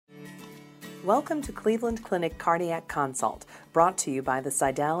Welcome to Cleveland Clinic Cardiac Consult, brought to you by the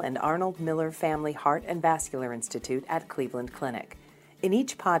Seidel and Arnold Miller Family Heart and Vascular Institute at Cleveland Clinic. In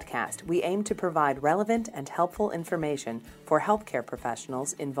each podcast, we aim to provide relevant and helpful information for healthcare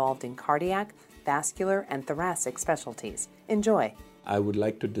professionals involved in cardiac, vascular, and thoracic specialties. Enjoy. I would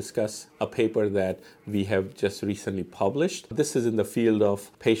like to discuss a paper that we have just recently published. This is in the field of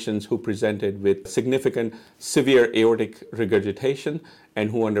patients who presented with significant severe aortic regurgitation and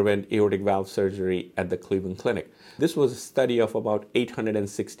who underwent aortic valve surgery at the Cleveland Clinic. This was a study of about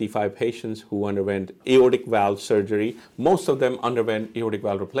 865 patients who underwent aortic valve surgery. Most of them underwent aortic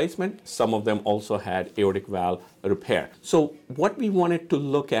valve replacement. Some of them also had aortic valve repair. So what we wanted to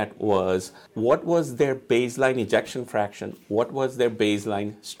look at was what was their baseline ejection fraction, what was their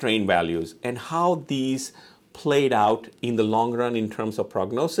baseline strain values, and how these played out in the long run in terms of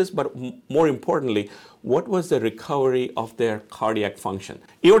prognosis, but more importantly, what was the recovery of their cardiac function.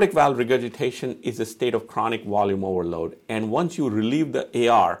 Aortic valve regurgitation is a state of chronic volume overload, and once you relieve the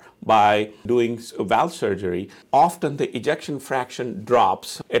AR by doing valve surgery, often the ejection fraction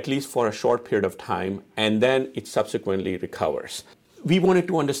drops, at least for a short period of time, and then it subsequently recovers. We wanted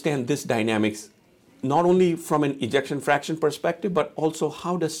to understand this dynamics not only from an ejection fraction perspective, but also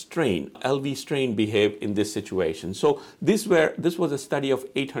how does strain, LV strain, behave in this situation. So this was a study of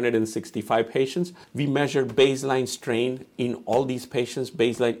 865 patients. We measured baseline strain in all these patients,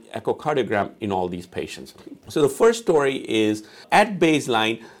 baseline echocardiogram in all these patients. So the first story is at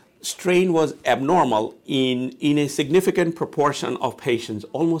baseline, strain was abnormal in a significant proportion of patients.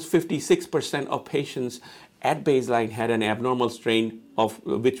 Almost 56% of patients at baseline had an abnormal strain of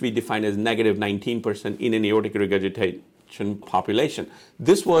which we define as negative 19% in an aortic regurgitation population.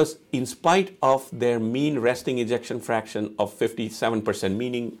 This was in spite of their mean resting ejection fraction of 57%,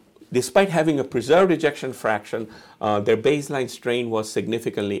 meaning despite having a preserved ejection fraction, their baseline strain was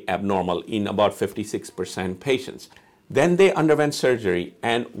significantly abnormal in about 56% patients. Then they underwent surgery,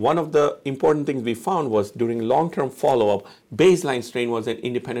 and one of the important things we found was during long-term follow-up, baseline strain was an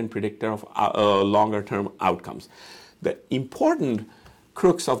independent predictor of longer-term outcomes. The important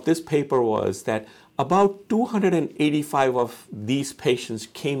crux of this paper was that about 285 of these patients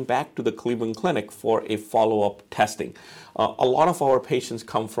came back to the Cleveland Clinic for a follow-up testing. A lot of our patients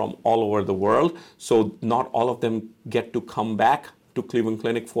come from all over the world, so not all of them get to come back to Cleveland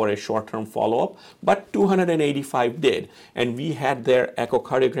Clinic for a short-term follow-up, but 285 did, and we had their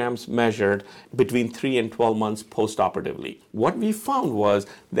echocardiograms measured between 3 and 12 months post-operatively. What we found was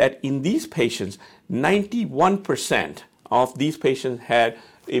that in these patients, 91% of these patients had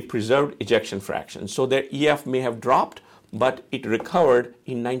a preserved ejection fraction. So their EF may have dropped, but it recovered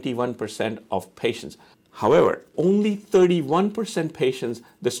in 91% of patients. However, only 31% patients,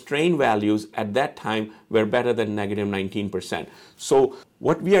 the strain values at that time were better than negative 19%. So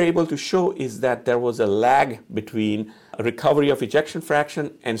what we are able to show is that there was a lag between recovery of ejection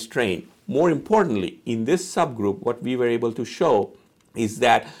fraction and strain. More importantly, in this subgroup, what we were able to show is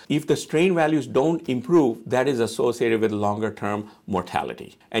that if the strain values don't improve, that is associated with longer-term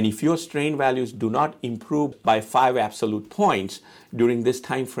mortality. And if your strain values do not improve by 5 absolute points during this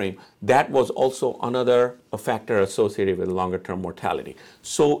time frame, that was also another factor associated with longer-term mortality.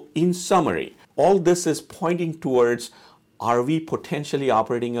 So in summary, all this is pointing towards, are we potentially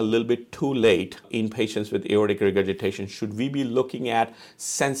operating a little bit too late in patients with aortic regurgitation? Should we be looking at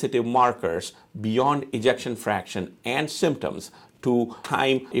sensitive markers beyond ejection fraction and symptoms to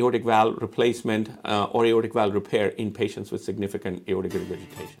time aortic valve replacement or aortic valve repair in patients with significant aortic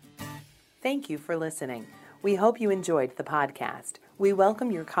regurgitation? Thank you for listening. We hope you enjoyed the podcast. We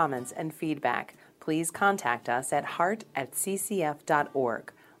welcome your comments and feedback. Please contact us at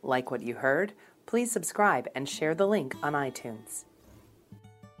heart@ccf.org. Like what you heard? Please subscribe and share the link on iTunes.